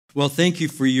Well, thank you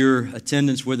for your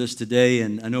attendance with us today,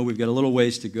 and I know we've got a little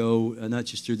ways to go, not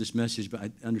just through this message, but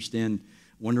I understand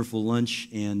wonderful lunch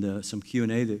and some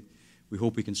Q&A that we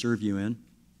hope we can serve you in.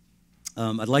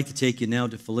 I'd like to take you now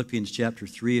to Philippians chapter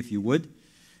 3, if you would.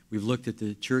 We've looked at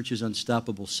the church's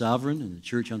unstoppable sovereign and the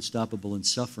church unstoppable in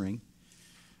suffering.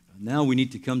 Now we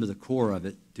need to come to the core of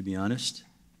it, to be honest,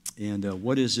 and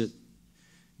what is it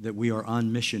that we are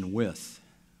on mission with?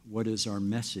 What is our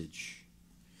message?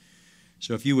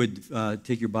 So if you would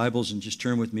take your Bibles and just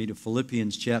turn with me to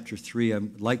Philippians chapter 3,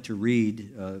 I'd like to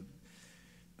read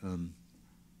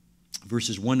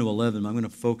verses 1 to 11. I'm going to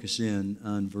focus in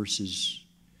on verses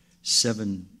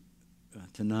 7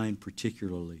 to 9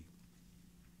 particularly.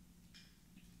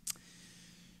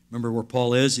 Remember where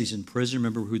Paul is? He's in prison.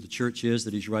 Remember who the church is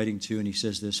that he's writing to, and he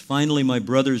says this, "Finally, my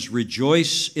brothers,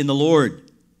 rejoice in the Lord.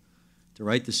 To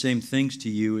write the same things to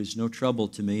you is no trouble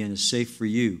to me and is safe for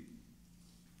you.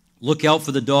 Look out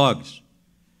for the dogs.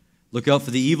 Look out for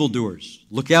the evildoers.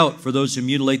 Look out for those who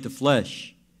mutilate the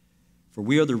flesh. For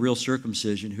we are the real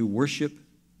circumcision who worship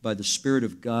by the Spirit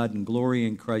of God and glory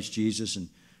in Christ Jesus and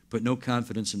put no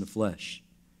confidence in the flesh.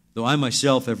 Though I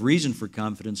myself have reason for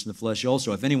confidence in the flesh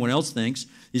also. If anyone else thinks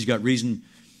he's got reason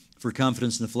for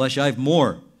confidence in the flesh, I have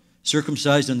more.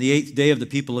 Circumcised on the 8th day of the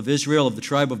people of Israel, of the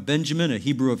tribe of Benjamin, a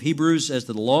Hebrew of Hebrews, as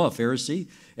to the law, a Pharisee,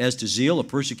 as to zeal, a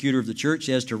persecutor of the church,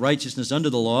 as to righteousness under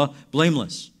the law,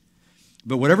 blameless.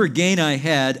 But whatever gain I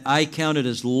had, I counted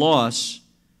as loss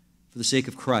for the sake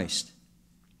of Christ.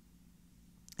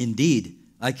 Indeed,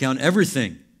 I count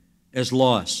everything as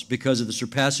loss because of the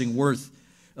surpassing worth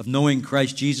of knowing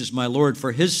Christ Jesus my Lord.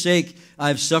 For his sake I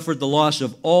have suffered the loss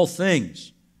of all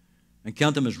things, and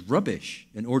count them as rubbish,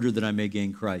 in order that I may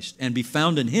gain Christ, and be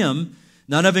found in him,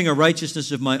 not having a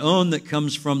righteousness of my own that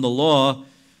comes from the law,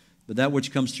 but that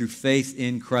which comes through faith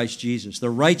in Christ Jesus,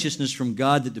 the righteousness from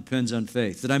God that depends on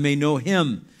faith, that I may know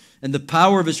him and the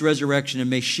power of his resurrection, and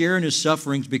may share in his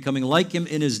sufferings, becoming like him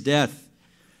in his death,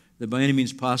 that by any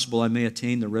means possible I may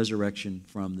attain the resurrection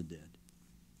from the dead."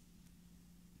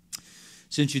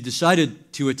 Since you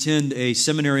decided to attend a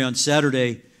seminary on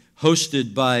Saturday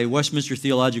hosted by Westminster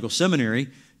Theological Seminary,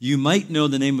 you might know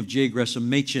the name of J. Gresham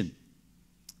Machen.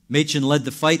 Machen led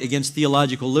the fight against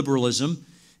theological liberalism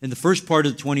in the first part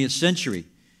of the 20th century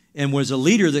and was a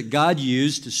leader that God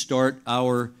used to start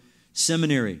our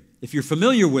seminary. If you're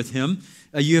familiar with him,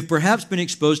 you have perhaps been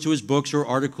exposed to his books or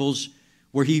articles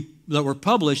that were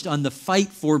published on the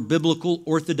fight for biblical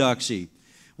orthodoxy.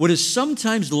 What is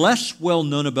sometimes less well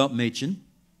known about Machen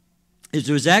is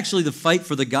it was actually the fight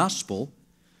for the gospel.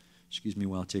 Excuse me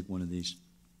while I take one of these.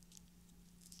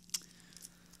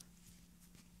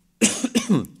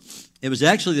 It was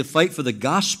actually the fight for the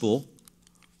gospel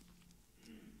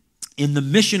in the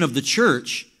mission of the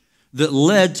church that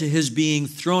led to his being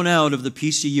thrown out of the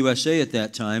PCUSA at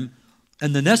that time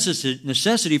and the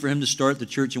necessity for him to start the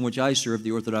church in which I serve,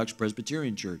 the Orthodox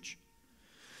Presbyterian Church.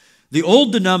 The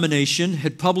old denomination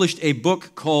had published a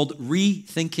book called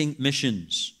Rethinking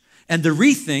Missions, and the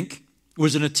Rethink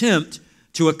was an attempt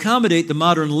to accommodate the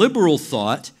modern liberal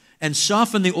thought and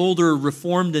soften the older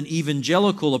Reformed and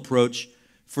evangelical approach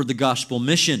for the gospel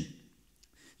mission.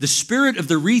 The spirit of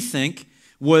the Rethink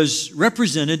was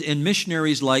represented in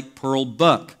missionaries like Pearl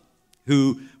Buck,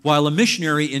 who, while a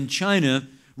missionary in China,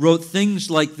 wrote things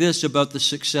like this about the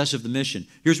success of the mission.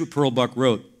 Here's what Pearl Buck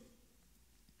wrote.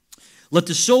 "Let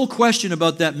the sole question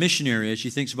about that missionary," as she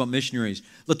thinks about missionaries,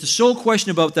 "let the sole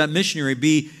question about that missionary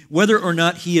be whether or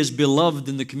not he is beloved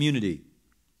in the community,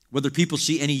 whether people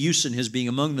see any use in his being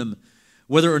among them,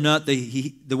 whether or not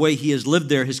the way he has lived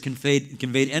there has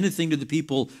conveyed anything to the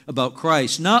people about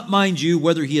Christ. Not, mind you,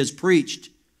 whether he has preached,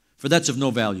 for that's of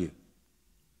no value."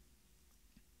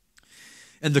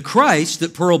 And the Christ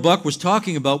that Pearl Buck was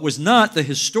talking about was not the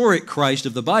historic Christ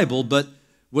of the Bible, but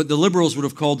what the liberals would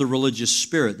have called the religious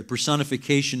spirit, the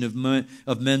personification of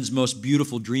men's most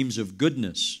beautiful dreams of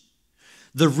goodness.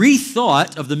 The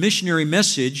rethought of the missionary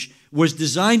message was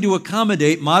designed to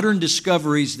accommodate modern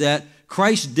discoveries that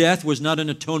Christ's death was not an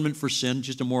atonement for sin,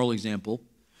 just a moral example.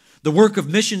 The work of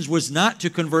missions was not to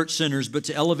convert sinners, but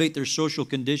to elevate their social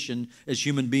condition as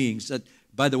human beings. That,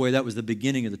 by the way, that was the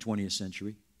beginning of the 20th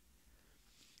century.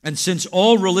 And since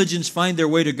all religions find their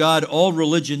way to God, all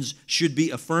religions should be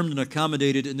affirmed and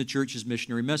accommodated in the church's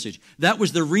missionary message. That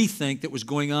was the rethink that was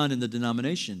going on in the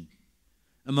denomination,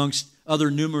 amongst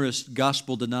other numerous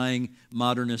gospel-denying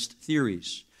modernist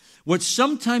theories. What's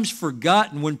sometimes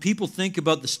forgotten when people think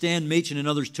about the stand Machen and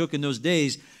others took in those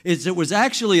days is it was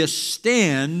actually a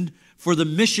stand for the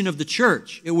mission of the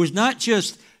church. It was not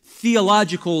just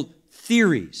theological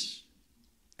theories.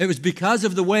 It was because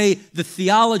of the way the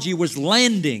theology was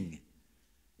landing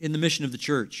in the mission of the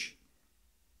church.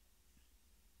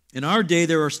 In our day,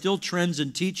 there are still trends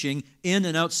in teaching in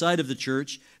and outside of the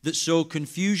church that sow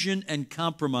confusion and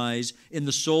compromise in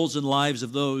the souls and lives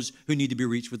of those who need to be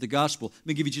reached with the gospel. Let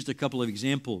me give you just a couple of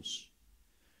examples.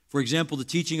 For example, the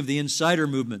teaching of the insider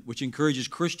movement, which encourages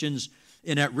Christians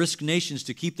in at-risk nations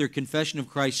to keep their confession of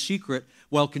Christ secret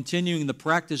while continuing the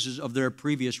practices of their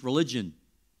previous religion.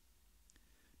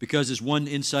 Because, as one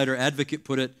insider advocate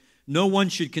put it, no one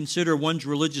should consider one's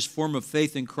religious form of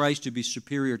faith in Christ to be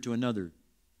superior to another.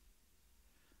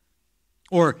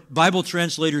 Or Bible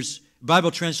translation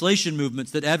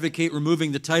movements that advocate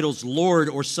removing the titles Lord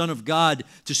or Son of God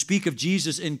to speak of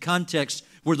Jesus in contexts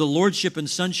where the lordship and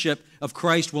sonship of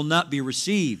Christ will not be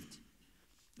received,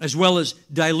 as well as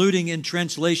diluting in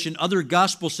translation other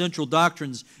gospel-central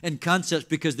doctrines and concepts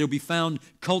because they'll be found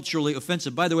culturally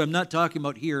offensive. By the way, I'm not talking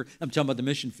about here, I'm talking about the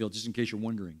mission field, just in case you're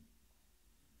wondering.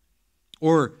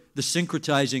 Or the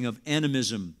syncretizing of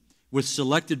animism with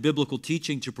selected biblical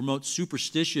teaching to promote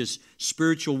superstitious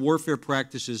spiritual warfare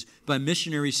practices by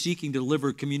missionaries seeking to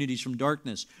deliver communities from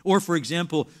darkness. Or, for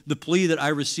example, the plea that I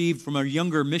received from a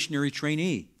younger missionary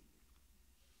trainee.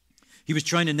 He was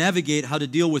trying to navigate how to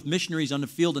deal with missionaries on the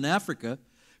field in Africa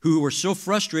who were so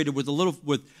frustrated with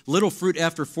little fruit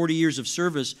after 40 years of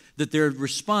service that their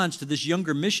response to this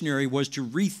younger missionary was to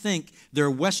rethink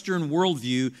their Western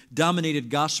worldview-dominated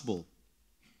gospel.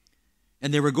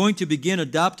 And they were going to begin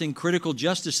adopting critical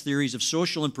justice theories of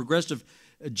social and progressive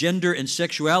gender and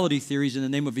sexuality theories in the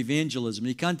name of evangelism. And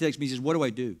he contacts me, he says, what do I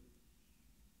do?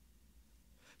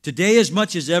 Today, as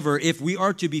much as ever, if we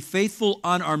are to be faithful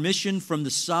on our mission from the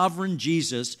sovereign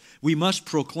Jesus, we must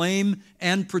proclaim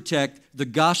and protect the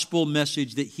gospel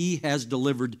message that He has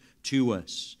delivered to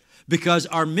us. Because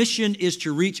our mission is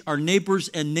to reach our neighbors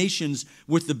and nations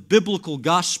with the biblical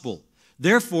gospel.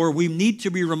 Therefore, we need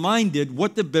to be reminded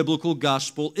what the biblical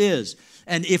gospel is.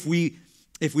 And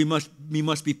we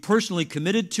must be personally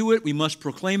committed to it, we must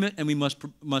proclaim it, and we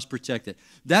must protect it.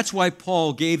 That's why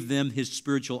Paul gave them his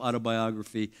spiritual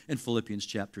autobiography in Philippians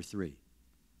chapter 3.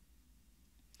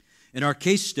 In our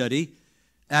case study,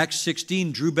 Acts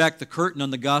 16 drew back the curtain on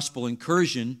the gospel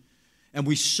incursion, and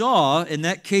we saw in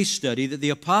that case study that the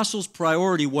apostles'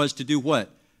 priority was to do what?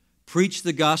 Preach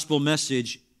the gospel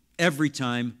message every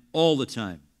time, all the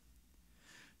time.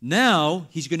 Now,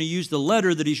 he's going to use the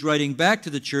letter that he's writing back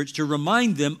to the church to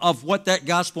remind them of what that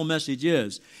gospel message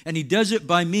is. And he does it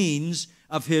by means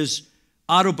of his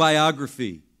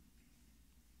autobiography.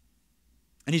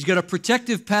 And he's got a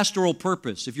protective pastoral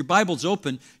purpose. If your Bible's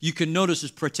open, you can notice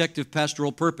his protective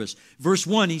pastoral purpose. Verse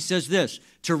 1, he says this,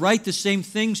 to write the same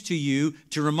things to you,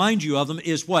 to remind you of them,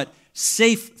 is what?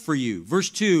 Safe for you. Verse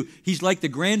 2, he's like the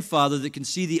grandfather that can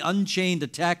see the unchained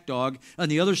attack dog on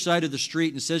the other side of the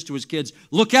street and says to his kids,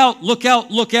 look out, look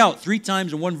out, look out. 3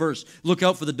 times in one verse, look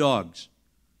out for the dogs.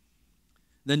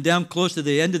 Then down close to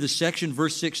the end of the section,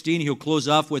 verse 16, he'll close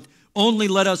off with, only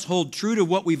let us hold true to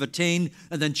what we've attained.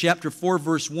 And then chapter 4,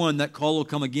 verse 1, that call will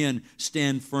come again,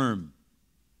 stand firm.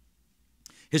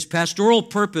 His pastoral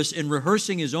purpose in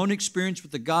rehearsing his own experience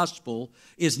with the gospel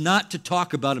is not to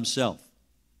talk about himself,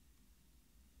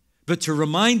 but to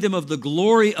remind them of the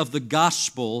glory of the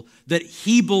gospel that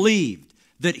he believed,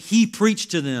 that he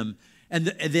preached to them, and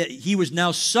that he was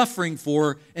now suffering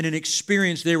for in an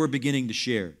experience they were beginning to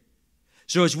share.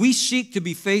 So as we seek to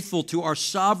be faithful to our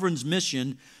sovereign's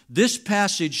mission, this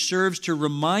passage serves to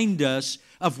remind us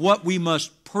of what we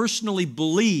must personally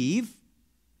believe,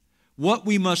 what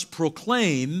we must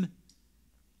proclaim,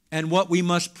 and what we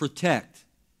must protect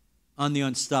on the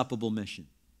unstoppable mission,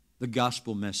 the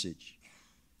gospel message.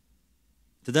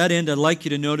 To that end, I'd like you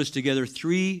to notice together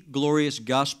 3 glorious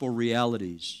gospel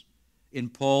realities in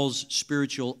Paul's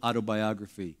spiritual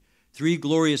autobiography. 3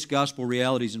 glorious gospel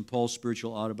realities in Paul's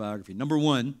spiritual autobiography. Number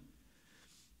 1,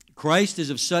 Christ is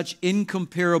of such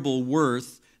incomparable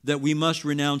worth that we must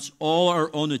renounce all our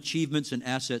own achievements and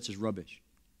assets as rubbish.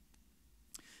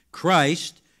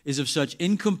 Christ is of such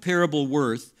incomparable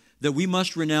worth that we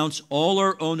must renounce all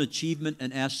our own achievement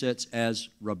and assets as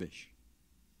rubbish.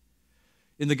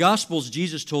 In the Gospels,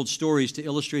 Jesus told stories to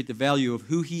illustrate the value of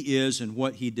who He is and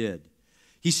what He did.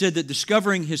 He said that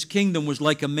discovering His kingdom was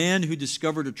like a man who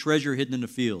discovered a treasure hidden in a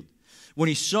field. When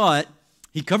he saw it,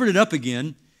 he covered it up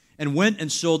again and went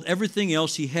and sold everything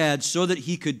else he had so that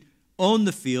he could own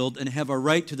the field and have a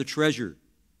right to the treasure.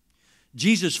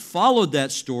 Jesus followed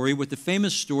that story with the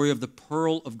famous story of the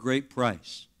pearl of great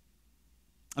price.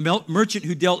 A merchant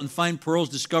who dealt in fine pearls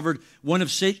discovered one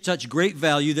of such great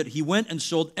value that he went and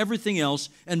sold everything else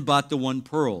and bought the one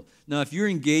pearl. Now, if you're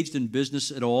engaged in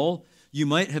business at all, you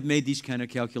might have made these kind of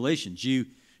calculations. You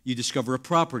you discover a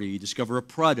property, you discover a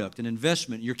product, an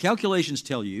investment. Your calculations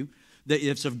tell you that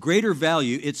if it's of greater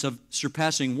value, it's of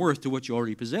surpassing worth to what you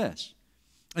already possess.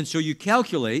 And so you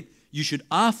calculate you should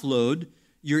offload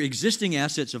your existing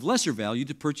assets of lesser value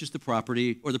to purchase the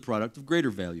property or the product of greater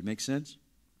value. Make sense?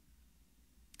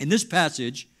 In this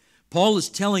passage, Paul is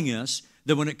telling us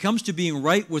that when it comes to being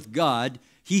right with God,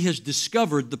 he has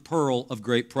discovered the pearl of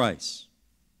great price.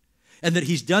 And that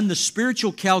he's done the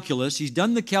spiritual calculus, he's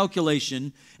done the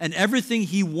calculation, and everything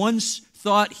he once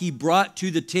thought he brought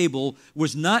to the table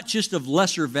was not just of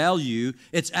lesser value,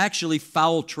 it's actually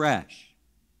foul trash.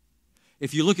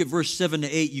 If you look at verse 7 to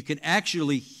 8, you can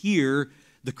actually hear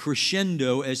the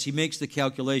crescendo as he makes the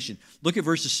calculation. Look at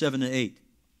verses 7 to 8,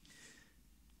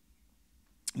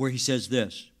 where he says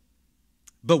this,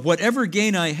 "But whatever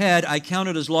gain I had, I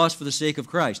counted as loss for the sake of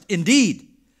Christ. Indeed,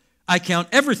 I count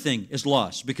everything as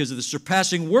loss because of the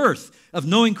surpassing worth of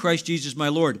knowing Christ Jesus my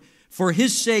Lord. For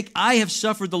his sake I have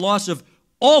suffered the loss of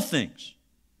all things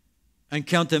and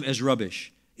count them as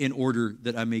rubbish in order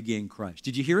that I may gain Christ."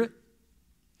 Did you hear it?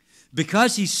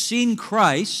 Because he's seen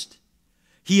Christ,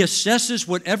 he assesses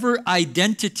whatever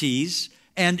identities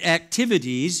and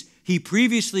activities he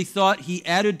previously thought he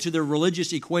added to the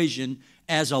religious equation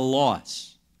as a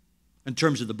loss in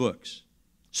terms of the books,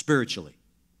 spiritually.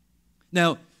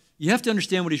 Now, you have to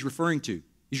understand what he's referring to.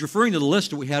 He's referring to the list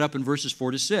that we had up in verses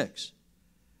 4 to 6.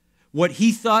 What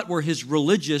he thought were his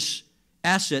religious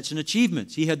assets and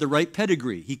achievements. He had the right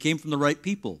pedigree. He came from the right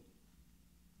people.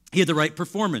 He had the right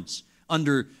performance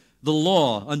under the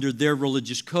law, under their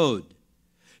religious code.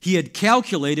 He had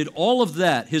calculated all of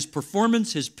that, his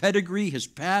performance, his pedigree, his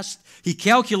past. He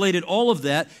calculated all of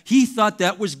that. He thought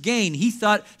that was gain. He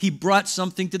thought he brought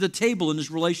something to the table in his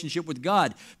relationship with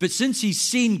God. But since he's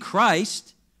seen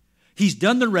Christ, he's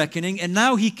done the reckoning, and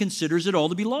now he considers it all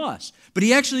to be loss. But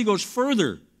he actually goes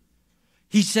further.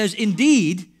 He says,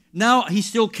 indeed, now he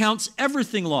still counts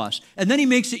everything loss. And then he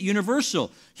makes it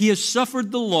universal. He has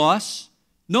suffered the loss,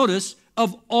 notice,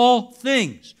 of all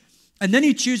things. And then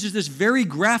he chooses this very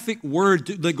graphic word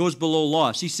that goes below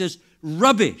loss. He says,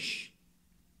 rubbish.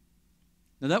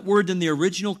 Now that word in the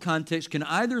original context can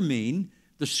either mean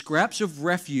the scraps of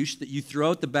refuse that you throw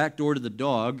out the back door to the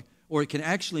dog, or it can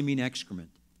actually mean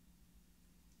excrement.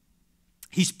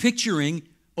 He's picturing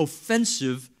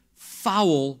offensive,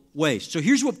 foul waste. So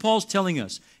here's what Paul's telling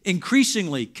us.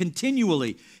 Increasingly,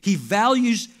 continually, he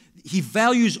values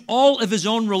all of his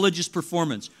own religious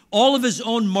performance, all of his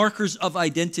own markers of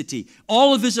identity,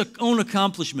 all of his own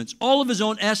accomplishments, all of his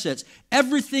own assets,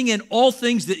 everything and all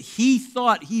things that he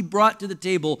thought he brought to the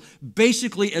table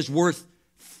basically as worth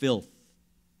filth.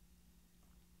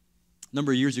 A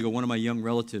number of years ago, one of my young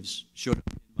relatives showed up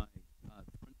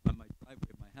on my driveway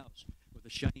of my house with a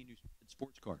shiny new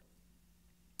sports car.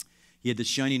 He had this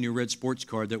shiny new red sports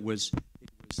car that was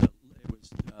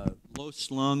low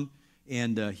slung,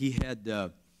 and he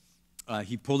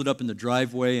pulled it up in the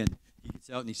driveway, and he gets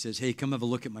out and he says, "Hey, come have a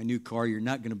look at my new car. You're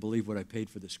not going to believe what I paid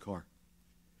for this car."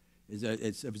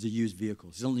 It was a used vehicle.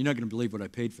 He says, "You're not going to believe what I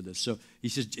paid for this." So he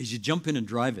says, "You should jump in and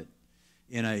drive it."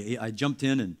 And I jumped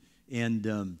in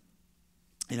and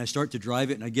I start to drive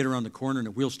it, and I get around the corner, and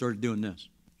the wheel started doing this.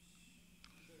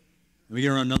 And we get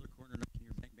around another corner, and I can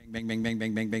hear bang, bang, bang,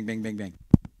 bang, bang, bang, bang, bang, bang.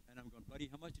 And I'm going, "Buddy,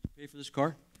 how much did you pay for this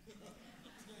car?"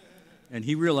 And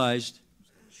he realized,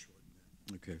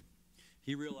 can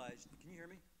you hear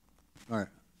me? All right.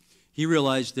 He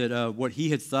realized that what he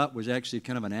had thought was actually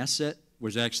kind of an asset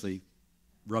was actually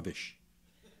rubbish.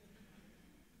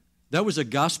 That was a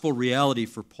gospel reality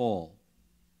for Paul.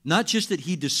 Not just that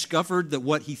he discovered that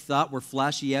what he thought were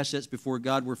flashy assets before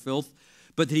God were filth,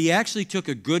 but that he actually took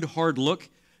a good hard look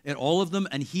at all of them,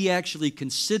 and he actually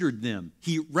considered them.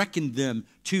 He reckoned them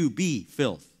to be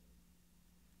filth.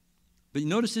 But you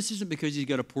notice this isn't because he's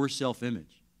got a poor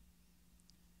self-image.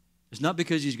 It's not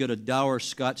because he's got a dour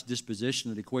Scotch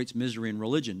disposition that equates misery and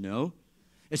religion. No.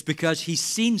 It's because he's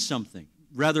seen something.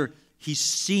 Rather, he's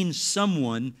seen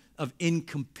someone of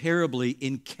incomparably,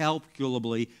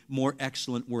 incalculably more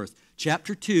excellent worth.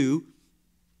 Chapter 2,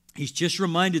 he's just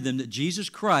reminded them that Jesus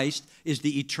Christ is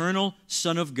the eternal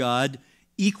Son of God,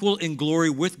 equal in glory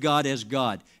with God as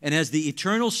God. And as the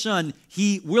eternal Son,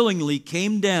 he willingly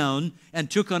came down and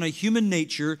took on a human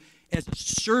nature as a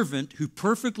servant who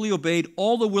perfectly obeyed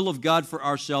all the will of God for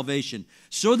our salvation,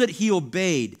 so that he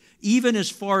obeyed even as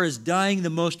far as dying the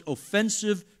most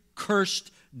offensive,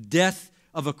 cursed death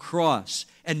of a cross.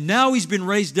 And now he's been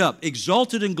raised up,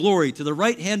 exalted in glory to the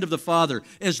right hand of the Father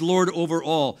as Lord over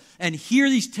all. And here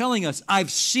he's telling us,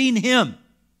 I've seen him.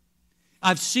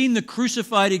 I've seen the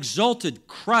crucified, exalted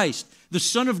Christ, the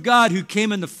Son of God who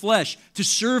came in the flesh to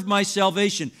serve my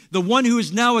salvation, the one who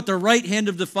is now at the right hand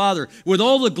of the Father, with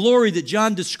all the glory that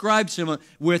John describes him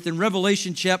with in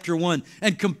Revelation chapter 1.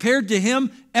 And compared to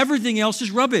him, everything else is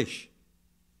rubbish.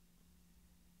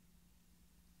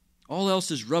 All else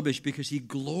is rubbish because he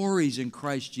glories in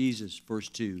Christ Jesus, verse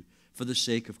 2, for the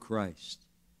sake of Christ.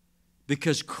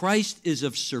 Because Christ is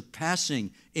of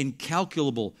surpassing,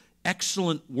 incalculable,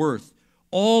 excellent worth.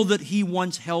 All that he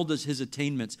once held as his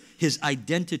attainments, his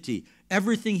identity,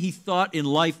 everything he thought in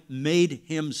life made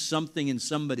him something and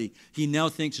somebody, he now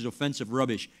thinks is offensive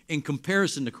rubbish in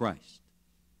comparison to Christ.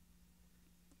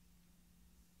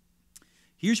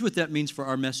 Here's what that means for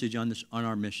our message on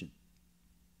our mission.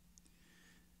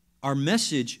 Our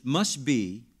message must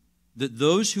be that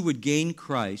those who would gain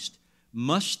Christ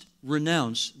must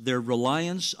renounce their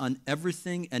reliance on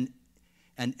everything and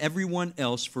everyone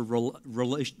else for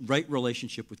right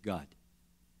relationship with God.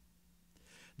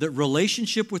 That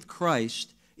relationship with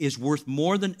Christ is worth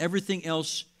more than everything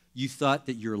else you thought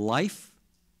that your life,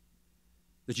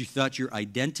 that you thought your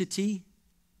identity,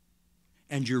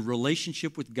 and your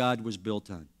relationship with God was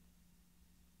built on.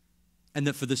 And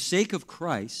that for the sake of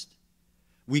Christ,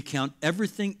 we count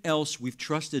everything else we've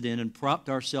trusted in and propped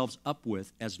ourselves up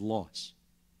with as loss.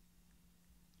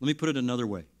 Let me put it another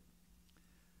way.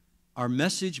 Our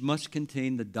message must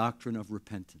contain the doctrine of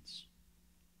repentance.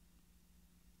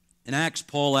 In Acts,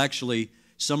 Paul actually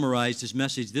summarized his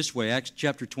message this way. Acts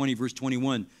chapter 20, verse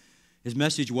 21. His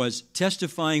message was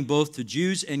testifying both to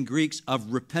Jews and Greeks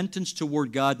of repentance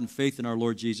toward God and faith in our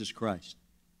Lord Jesus Christ.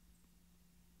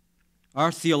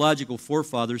 Our theological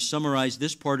forefathers summarized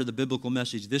this part of the biblical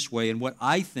message this way in what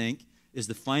I think is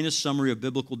the finest summary of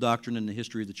biblical doctrine in the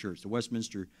history of the church, the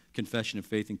Westminster Confession of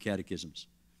Faith and Catechisms.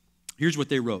 Here's what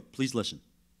they wrote. Please listen.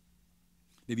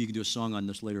 Maybe you can do a song on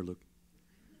this later, Luke.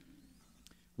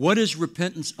 What is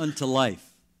repentance unto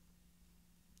life?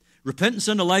 Repentance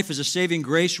unto life is a saving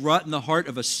grace wrought in the heart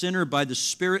of a sinner by the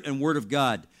Spirit and Word of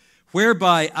God,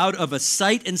 whereby out of a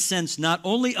sight and sense not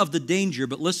only of the danger,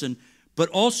 but listen, but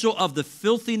also of the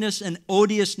filthiness and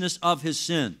odiousness of his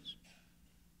sins.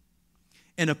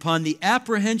 And upon the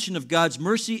apprehension of God's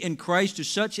mercy in Christ to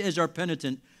such as are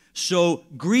penitent, so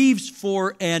grieves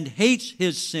for and hates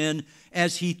his sin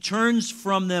as he turns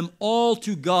from them all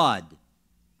to God,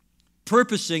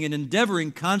 purposing and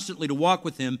endeavoring constantly to walk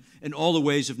with him in all the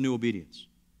ways of new obedience.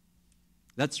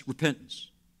 That's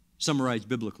repentance, summarized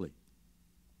biblically.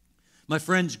 My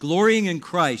friends, glorying in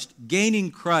Christ, gaining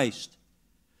Christ,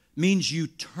 means you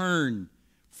turn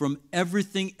from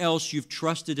everything else you've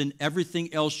trusted and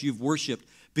everything else you've worshiped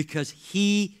because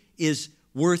he is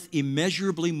worth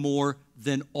immeasurably more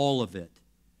than all of it.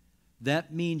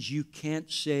 That means you can't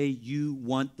say you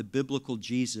want the biblical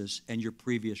Jesus and your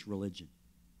previous religion.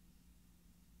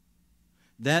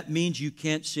 That means you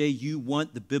can't say you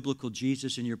want the biblical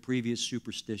Jesus and your previous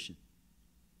superstition.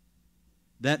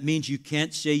 That means you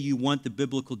can't say you want the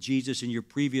biblical Jesus and your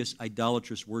previous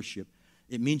idolatrous worship.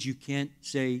 It means you can't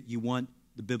say you want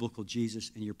the biblical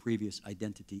Jesus and your previous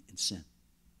identity in sin.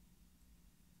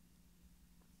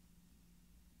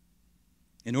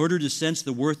 In order to sense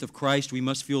the worth of Christ, we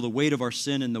must feel the weight of our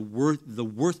sin and the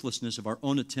worthlessness of our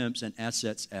own attempts and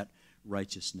assets at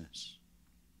righteousness.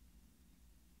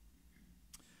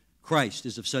 Christ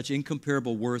is of such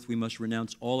incomparable worth, we must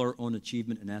renounce all our own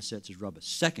achievement and assets as rubbish.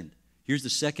 Second, here's the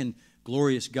second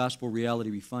glorious gospel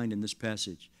reality we find in this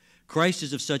passage. Christ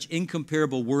is of such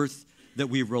incomparable worth that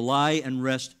we rely and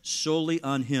rest solely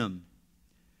on him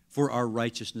for our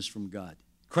righteousness from God.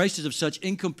 Christ is of such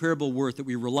incomparable worth that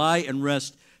we rely and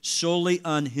rest solely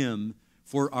on him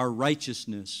for our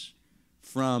righteousness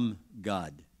from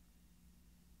God.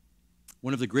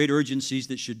 One of the great urgencies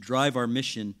that should drive our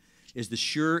mission is the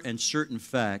sure and certain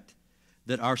fact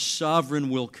that our sovereign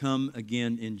will come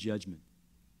again in judgment.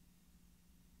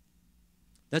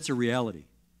 That's a reality.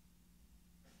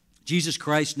 Jesus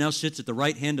Christ now sits at the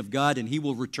right hand of God, and he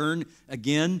will return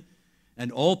again,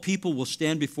 and all people will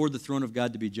stand before the throne of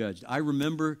God to be judged. I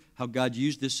remember how God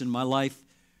used this in my life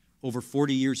over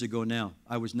 40 years ago now.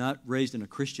 I was not raised in a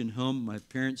Christian home. My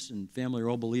parents and family are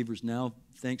all believers now,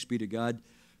 thanks be to God.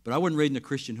 But I wasn't raised in a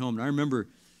Christian home. And I remember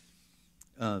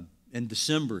in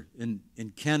December in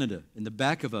Canada, in the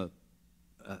back of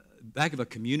a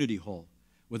community hall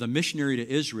with a missionary to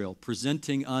Israel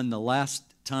presenting on the last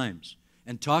times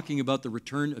and talking about the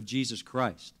return of Jesus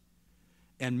Christ.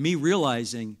 And me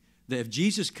realizing that if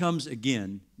Jesus comes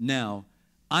again now,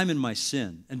 I'm in my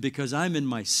sin. And because I'm in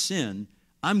my sin,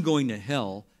 I'm going to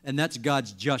hell, and that's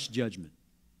God's just judgment.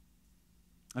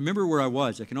 I remember where I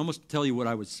was. I can almost tell you what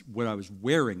I was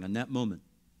wearing on that moment.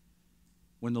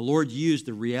 when the Lord used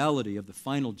the reality of the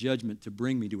final judgment to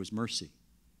bring me to his mercy.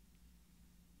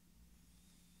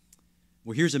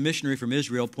 Well, here's a missionary from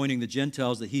Israel pointing the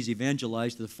Gentiles that he's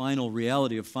evangelized to the final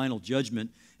reality of final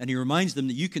judgment, and he reminds them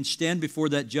that you can stand before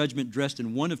that judgment dressed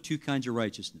in one of two kinds of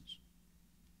righteousness.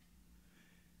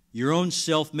 Your own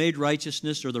self-made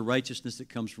righteousness or the righteousness that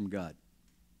comes from God.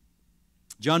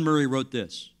 John Murray wrote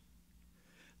this: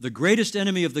 "The greatest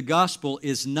enemy of the gospel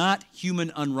is not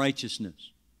human unrighteousness.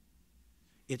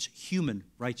 It's human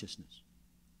righteousness."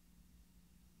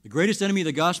 The greatest enemy of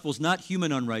the gospel is not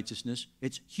human unrighteousness,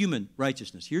 it's human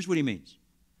righteousness. Here's what he means.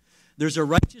 There's a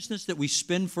righteousness that we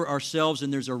spend for ourselves,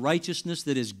 and there's a righteousness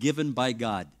that is given by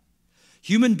God.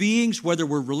 Human beings, whether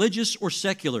we're religious or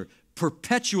secular,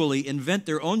 perpetually invent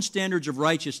their own standards of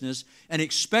righteousness and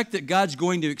expect that God's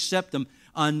going to accept them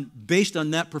based on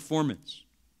that performance.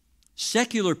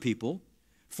 Secular people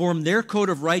form their code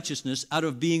of righteousness out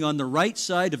of being on the right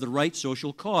side of the right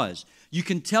social cause. You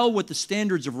can tell what the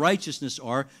standards of righteousness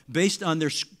are based on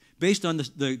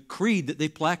the creed that they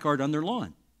placard on their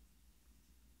lawn.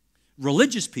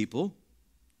 Religious people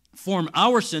form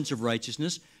our sense of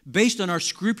righteousness based on our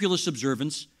scrupulous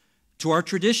observance to our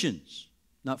traditions.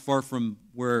 Not far from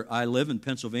where I live in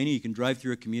Pennsylvania, you can drive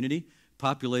through a community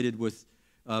populated with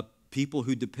people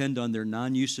who depend on their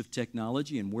non-use of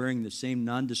technology and wearing the same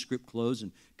nondescript clothes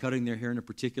and cutting their hair in a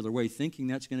particular way, thinking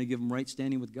that's going to give them right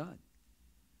standing with God.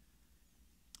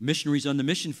 Missionaries on the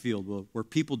mission field, where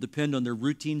people depend on their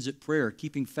routines at prayer,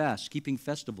 keeping fasts, keeping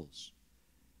festivals,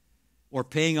 or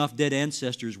paying off dead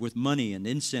ancestors with money and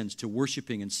incense to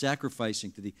worshiping and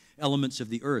sacrificing to the elements of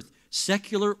the earth.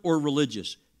 Secular or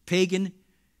religious, pagan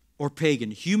or pagan,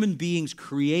 human beings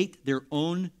create their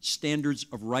own standards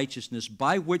of righteousness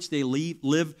by which they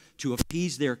live to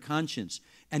appease their conscience.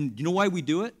 And you know why we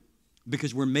do it?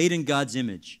 Because we're made in God's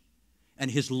image,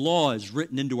 and his law is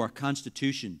written into our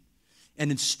Constitution. And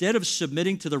instead of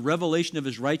submitting to the revelation of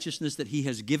his righteousness that he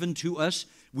has given to us,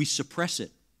 we suppress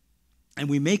it. And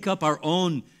we make up our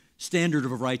own standard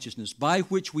of righteousness by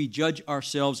which we judge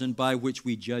ourselves and by which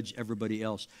we judge everybody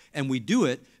else. And we do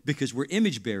it because we're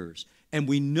image bearers. And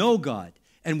we know God,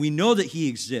 and we know that he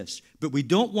exists, but we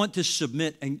don't want to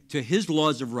submit to his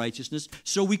laws of righteousness,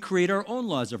 so we create our own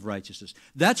laws of righteousness.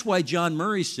 That's why John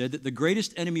Murray said that the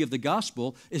greatest enemy of the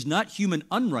gospel is not human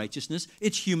unrighteousness,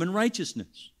 it's human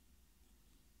righteousness.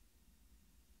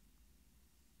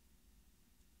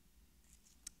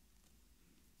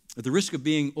 At the risk of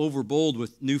being overbold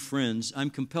with new friends, I'm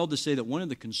compelled to say that one of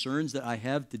the concerns that I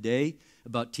have today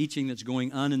about teaching that's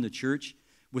going on in the church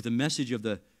with the message of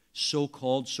the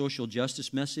so-called social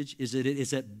justice message is that it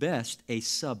is at best a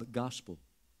sub-gospel.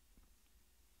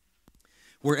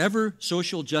 Wherever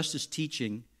social justice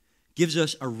teaching gives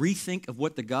us a rethink of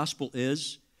what the gospel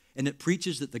is, and it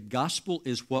preaches that the gospel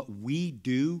is what we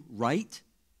do right,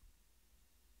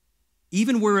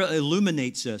 even where it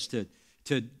illuminates us to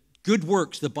good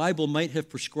works the Bible might have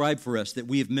prescribed for us that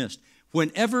we have missed.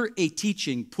 Whenever a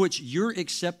teaching puts your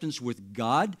acceptance with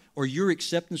God or your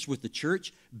acceptance with the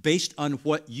church based on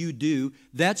what you do,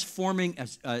 that's forming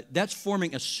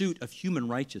a suit of human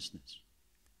righteousness.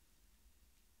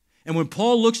 And when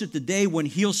Paul looks at the day when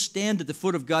he'll stand at the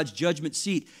foot of God's judgment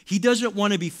seat, he doesn't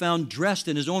want to be found dressed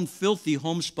in his own filthy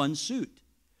homespun suit.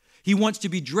 He wants to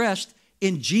be dressed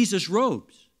in Jesus'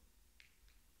 robes.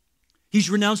 He's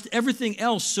renounced everything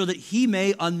else so that he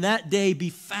may on that day be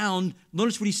found,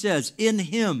 notice what he says, in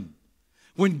him.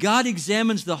 When God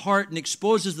examines the heart and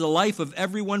exposes the life of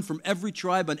everyone from every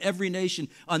tribe and every nation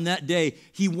on that day,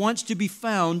 he wants to be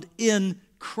found in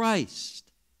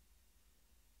Christ.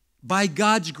 By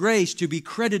God's grace, to be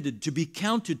credited, to be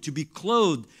counted, to be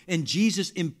clothed in Jesus'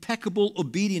 impeccable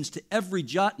obedience to every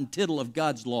jot and tittle of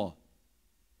God's law.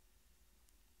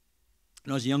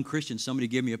 When I was a young Christian, somebody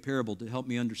gave me a parable to help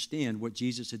me understand what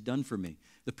Jesus had done for me.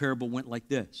 The parable went like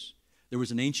this. There was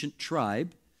an ancient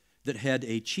tribe that had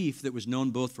a chief that was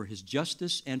known both for his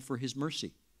justice and for his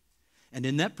mercy. And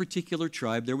in that particular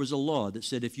tribe, there was a law that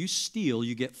said if you steal,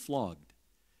 you get flogged.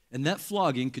 And that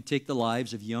flogging could take the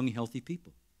lives of young, healthy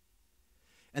people.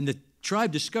 And the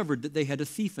tribe discovered that they had a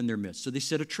thief in their midst, so they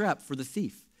set a trap for the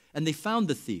thief. And they found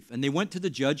the thief, and they went to the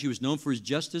judge who was known for his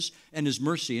justice and his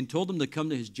mercy and told him to come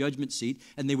to his judgment seat,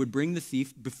 and they would bring the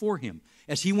thief before him.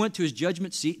 As he went to his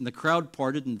judgment seat and the crowd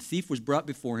parted and the thief was brought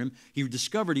before him, he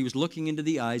discovered he was looking into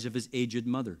the eyes of his aged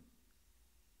mother.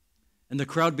 And the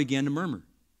crowd began to murmur.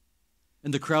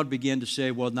 And the crowd began to say,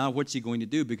 well, now what's he going to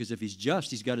do? Because if he's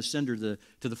just, he's got to send her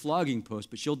to the flogging post,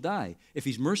 but she'll die. If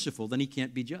he's merciful, then he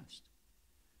can't be just.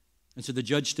 And so the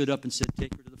judge stood up and said,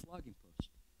 take her to the flogging post.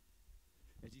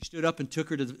 As he stood up and took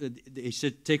her to he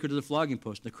said, take her to the flogging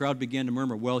post. And the crowd began to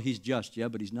murmur, well, he's just, yeah,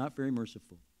 but he's not very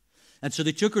merciful. And so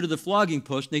they took her to the flogging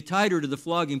post, and they tied her to the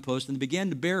flogging post, and they began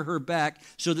to bear her back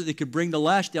so that they could bring the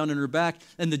lash down on her back.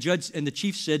 And the judge and the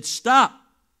chief said, stop.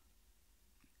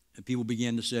 And people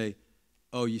began to say,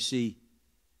 oh, you see,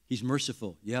 he's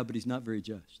merciful. Yeah, but he's not very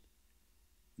just.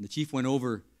 And the chief went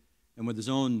over, and with his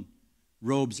own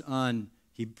robes on,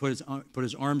 he put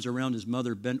his arms around his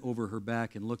mother, bent over her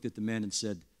back, and looked at the man and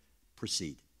said,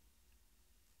 proceed,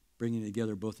 bringing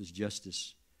together both his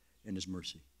justice and his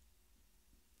mercy.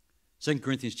 2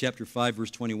 Corinthians chapter 5, verse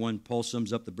 21, Paul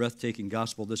sums up the breathtaking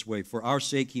gospel this way. For our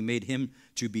sake he made him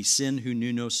to be sin who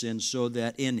knew no sin, so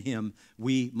that in him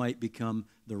we might become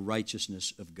the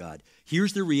righteousness of God.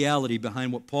 Here's the reality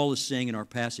behind what Paul is saying in our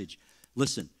passage.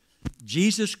 Listen,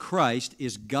 Jesus Christ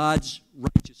is God's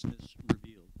righteousness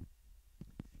revealed.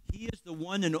 He is the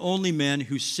one and only man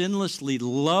who sinlessly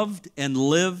loved and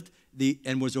lived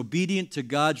and was obedient to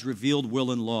God's revealed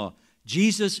will and law.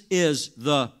 Jesus is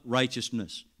the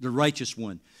righteousness, the righteous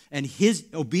one. And his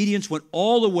obedience went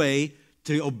all the way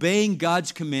to obeying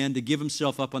God's command to give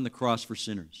himself up on the cross for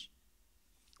sinners.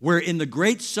 Where in the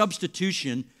great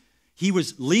substitution, he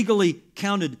was legally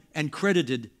counted and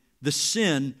credited the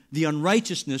sin, the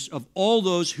unrighteousness of all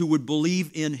those who would believe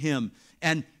in him.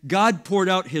 And God poured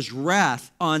out his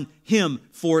wrath on him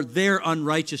for their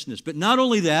unrighteousness. But not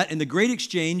only that, in the great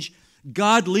exchange,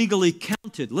 God legally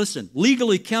counted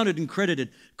and credited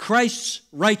Christ's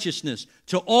righteousness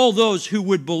to all those who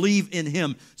would believe in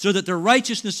him, so that the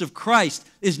righteousness of Christ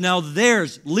is now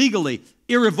theirs legally,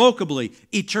 irrevocably,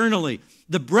 eternally.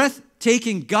 The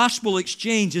breathtaking gospel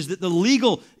exchange is that the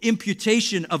legal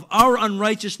imputation of our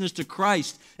unrighteousness to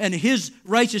Christ and his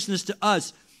righteousness to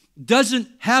us doesn't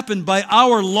happen by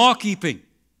our law keeping.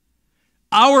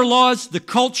 Our laws, the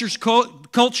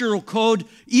cultural code,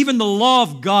 even the law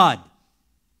of God.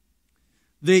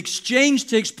 The exchange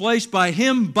takes place by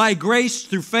him, by grace,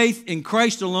 through faith in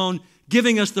Christ alone,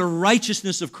 giving us the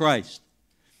righteousness of Christ.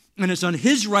 And it's on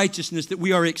his righteousness that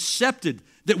we are accepted,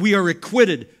 that we are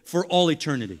acquitted for all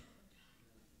eternity.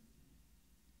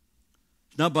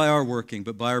 Not by our working,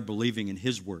 but by our believing in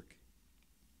his work.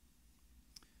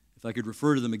 If I could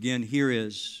refer to them again, here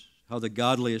is how the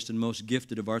godliest and most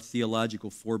gifted of our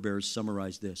theological forebears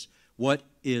summarize this. What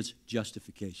is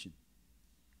justification?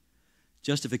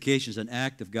 Justification is an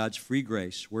act of God's free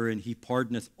grace wherein he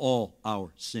pardoneth all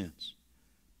our sins,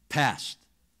 past,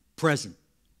 present,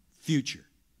 future,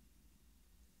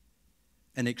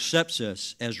 and accepts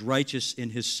us as righteous in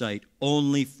his sight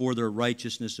only for the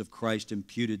righteousness of Christ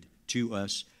imputed to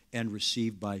us and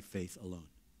received by faith alone.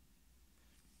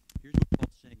 Here's what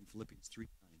Paul's saying in Philippians 3:9.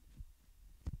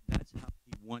 That's how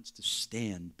he wants to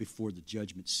stand before the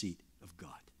judgment seat of God.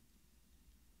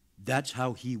 That's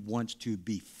how he wants to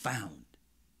be found,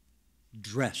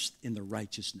 dressed in the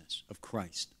righteousness of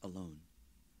Christ alone.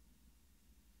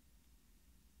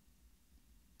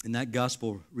 And that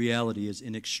gospel reality is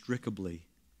inextricably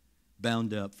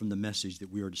bound up from the message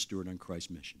that we are to steward on Christ's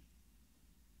mission.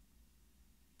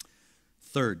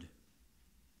 Third,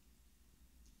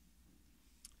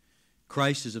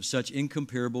 Christ is of such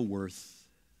incomparable worth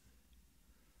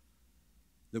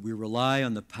that we rely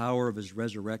on the power of his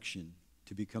resurrection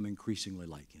to become increasingly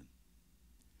like him.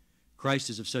 Christ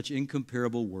is of such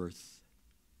incomparable worth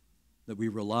that we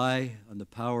rely on the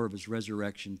power of his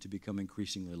resurrection to become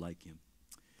increasingly like him.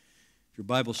 If your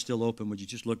Bible's still open, would you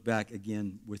just look back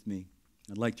again with me?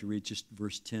 I'd like to read just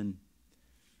verse 10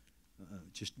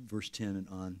 and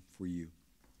on for you.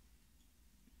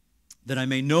 That I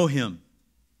may know him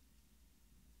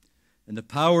and the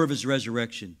power of his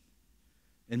resurrection,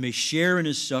 and may share in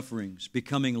his sufferings,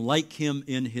 becoming like him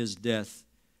in his death,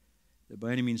 that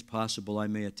by any means possible I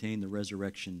may attain the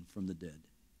resurrection from the dead.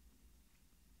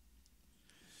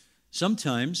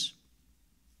 Sometimes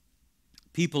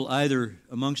people either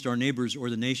amongst our neighbors or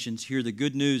the nations hear the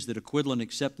good news that acquittal and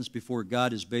acceptance before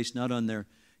God is based not on their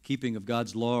keeping of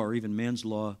God's law or even man's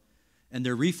law, and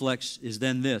their reflex is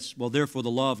then this: well, therefore the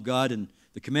law of God and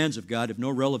the commands of God have no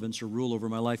relevance or rule over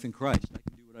my life in Christ. I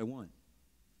can do what I want.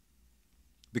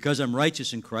 Because I'm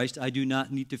righteous in Christ, I do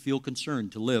not need to feel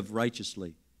concerned to live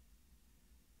righteously.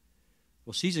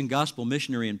 Well, seasoned gospel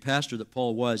missionary and pastor that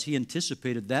Paul was, he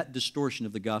anticipated that distortion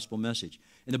of the gospel message.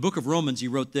 In the book of Romans, he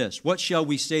wrote this: what shall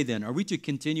we say then? Are we to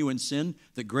continue in sin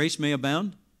that grace may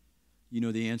abound? You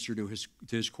know the answer to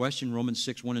his question, Romans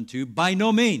 6:1 and 2. By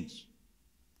no means.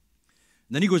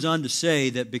 And then he goes on to say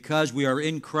that because we are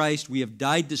in Christ, we have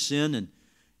died to sin, and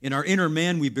in our inner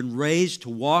man we've been raised to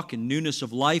walk in newness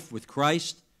of life with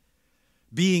Christ.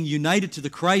 being united to the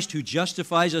Christ who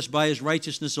justifies us by his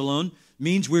righteousness alone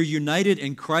means we're united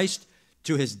in Christ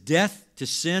to his death, to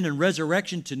sin, and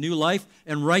resurrection, to new life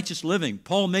and righteous living.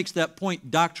 Paul makes that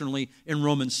point doctrinally in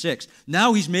Romans 6.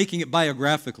 Now he's making it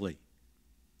biographically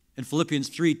in Philippians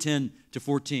 3:10 to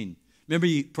 14.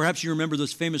 Perhaps you remember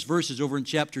those famous verses over in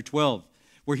chapter 12,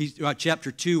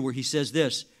 chapter 2, where he says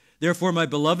this, "Therefore, my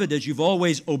beloved, as you've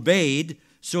always obeyed,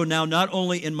 so now not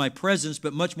only in my presence,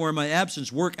 but much more in my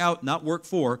absence, work out, not work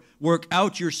for, work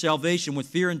out your salvation with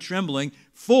fear and trembling,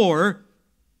 for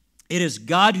it is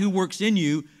God who works in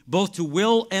you, both to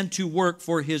will and to work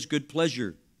for his good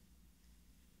pleasure."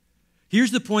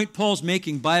 Here's the point Paul's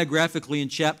making biographically in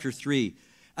chapter 3.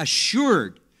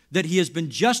 Assured that he has been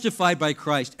justified by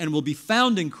Christ and will be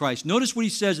found in Christ. Notice what he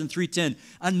says in 3:10.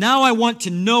 "And now I want to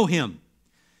know him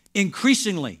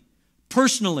increasingly,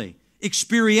 personally,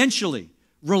 experientially,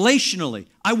 relationally.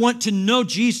 I want to know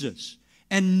Jesus."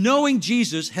 And knowing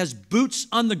Jesus has boots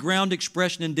on the ground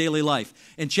expression in daily life.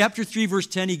 In chapter 3, verse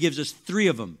 10, he gives us 3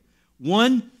 of them.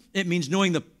 1, it means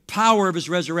knowing the power of his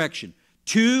resurrection.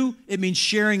 2, it means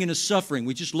sharing in his suffering.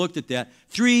 We just looked at that.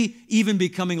 3, even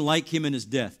becoming like him in his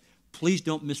death. Please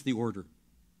don't miss the order.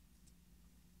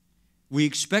 We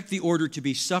expect the order to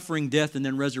be suffering, death, and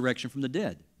then resurrection from the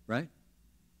dead, right?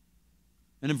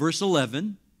 And in verse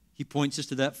 11, he points us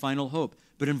to that final hope.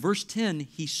 But in verse 10,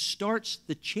 he starts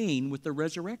the chain with the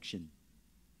resurrection.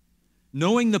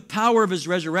 Knowing the power of his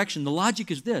resurrection, the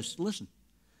logic is this, listen.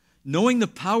 Knowing the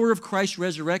power of Christ's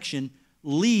resurrection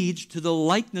leads to the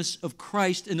likeness of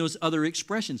Christ in those other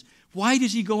expressions. Why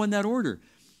does he go in that order?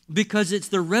 Because it's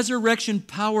the resurrection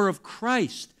power of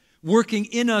Christ working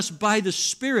in us by the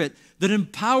Spirit that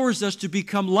empowers us to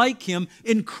become like him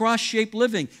in cross-shaped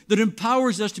living, that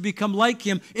empowers us to become like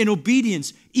him in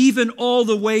obedience, even all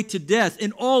the way to death,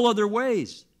 in all other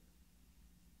ways.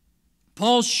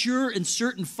 Paul's sure and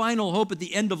certain final hope at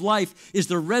the end of life is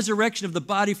the resurrection of the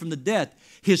body from the dead.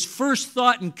 His first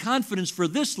thought and confidence for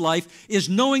this life is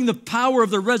knowing the power of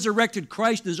the resurrected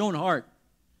Christ in his own heart,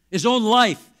 his own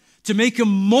life, to make him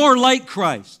more like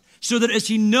Christ, so that as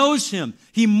he knows him,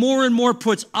 he more and more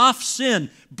puts off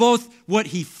sin, both what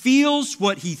he feels,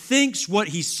 what he thinks, what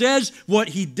he says, what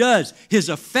he does, his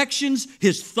affections,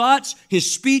 his thoughts,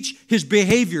 his speech, his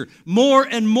behavior, more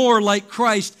and more like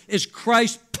Christ as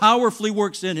Christ powerfully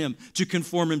works in him to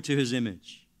conform him to his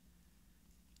image.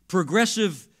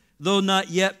 Progressive, though not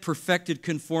yet perfected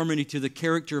conformity to the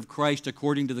character of Christ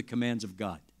according to the commands of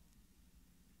God.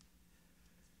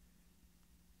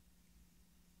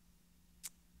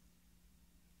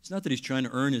 It's not that he's trying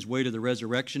to earn his way to the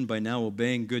resurrection by now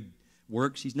obeying good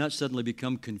works. He's not suddenly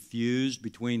become confused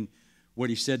between what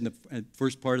he said in the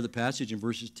first part of the passage in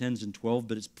verses 10 and 12,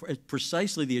 but it's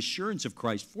precisely the assurance of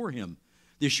Christ for him,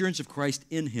 the assurance of Christ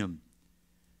in him,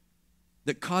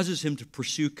 that causes him to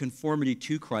pursue conformity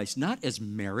to Christ, not as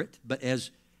merit, but as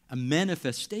a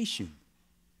manifestation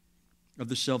of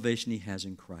the salvation he has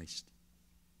in Christ.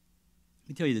 Let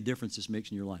me tell you the difference this makes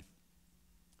in your life.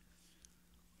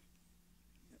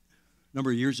 A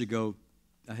number of years ago,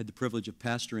 I had the privilege of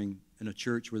pastoring in a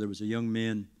church where there was a young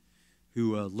man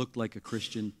who looked like a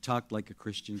Christian, talked like a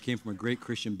Christian, came from a great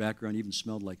Christian background, even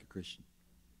smelled like a Christian.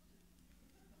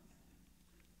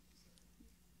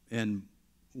 And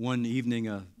one evening,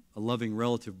 a loving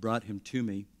relative brought him to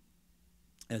me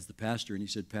as the pastor, and he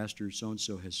said, "Pastor,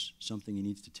 so-and-so has something he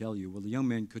needs to tell you." Well, the young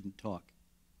man couldn't talk.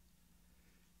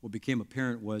 What became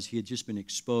apparent was he had just been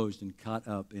exposed and caught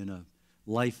up in a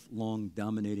lifelong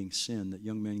dominating sin that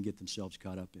young men get themselves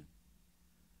caught up in.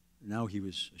 Now he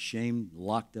was ashamed,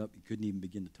 locked up. He couldn't even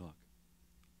begin to talk.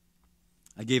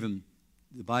 I gave him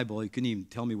the Bible. He couldn't even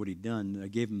tell me what he'd done. I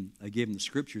gave him the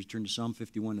scriptures, turned to Psalm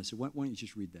 51. I said, why don't you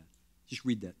just read that? Just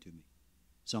read that to me.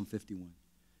 Psalm 51.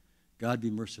 God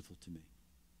be merciful to me.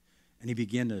 And he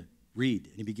began to read,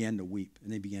 and he began to weep,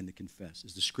 and he began to confess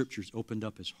as the scriptures opened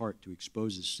up his heart to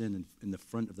expose his sin in the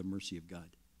front of the mercy of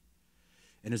God.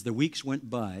 And as the weeks went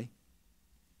by,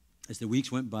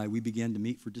 we began to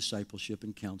meet for discipleship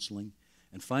and counseling.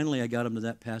 And finally, I got him to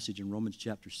that passage in Romans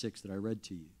chapter 6 that I read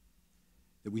to you,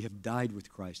 that we have died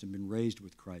with Christ and been raised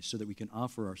with Christ so that we can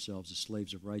offer ourselves as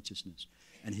slaves of righteousness.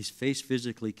 And his face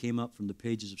physically came up from the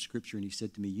pages of Scripture, and he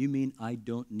said to me, "You mean I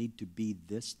don't need to be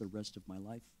this the rest of my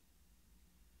life?"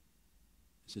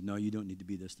 I said, "No, you don't need to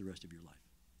be this the rest of your life."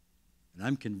 And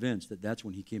I'm convinced that that's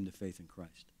when he came to faith in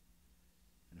Christ.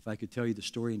 And if I could tell you the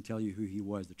story and tell you who he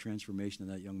was, the transformation of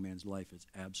that young man's life is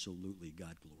absolutely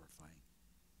God-glorifying.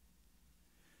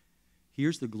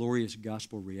 Here's the glorious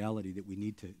gospel reality that we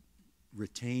need to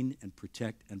retain and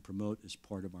protect and promote as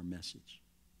part of our message.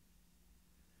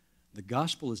 The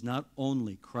gospel is not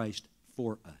only Christ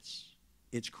for us.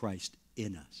 It's Christ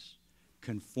in us,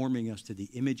 conforming us to the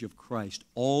image of Christ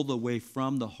all the way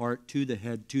from the heart to the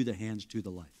head, to the hands, to the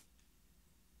life.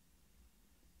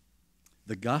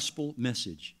 The gospel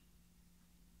message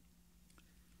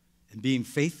and being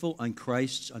faithful on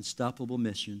Christ's unstoppable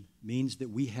mission means that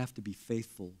we have to be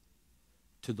faithful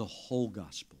to the whole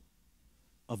gospel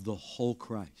of the whole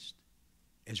Christ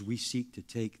as we seek to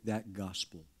take that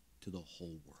gospel to the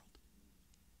whole world.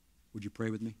 Would you pray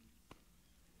with me?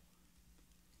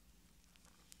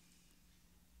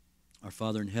 Our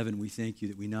Father in heaven, we thank you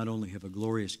that we not only have a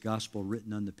glorious gospel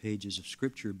written on the pages of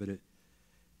Scripture, but it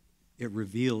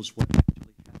reveals what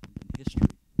actually happened in history.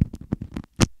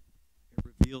 It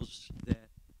reveals that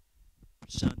our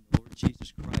Son, the Lord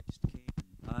Jesus Christ, came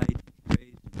and died and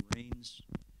raised and reigns,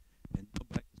 and now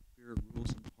by His Spirit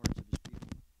rules in the hearts of His people.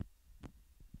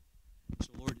 So,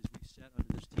 Lord, as we sat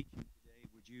under this teaching today,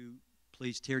 would you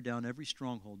please tear down every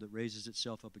stronghold that raises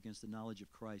itself up against the knowledge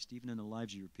of Christ, even in the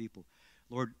lives of your people.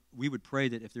 Lord, we would pray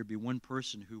that if there be one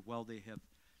person who, while they have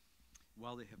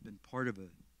been part of a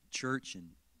church and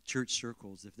church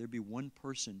circles, if there be one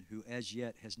person who as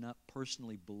yet has not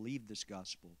personally believed this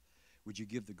gospel, would you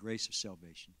give the grace of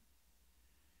salvation?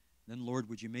 Then, Lord,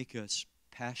 would you make us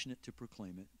passionate to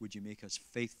proclaim it? Would you make us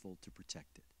faithful to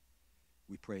protect it?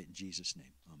 We pray it in Jesus'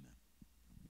 name. Amen.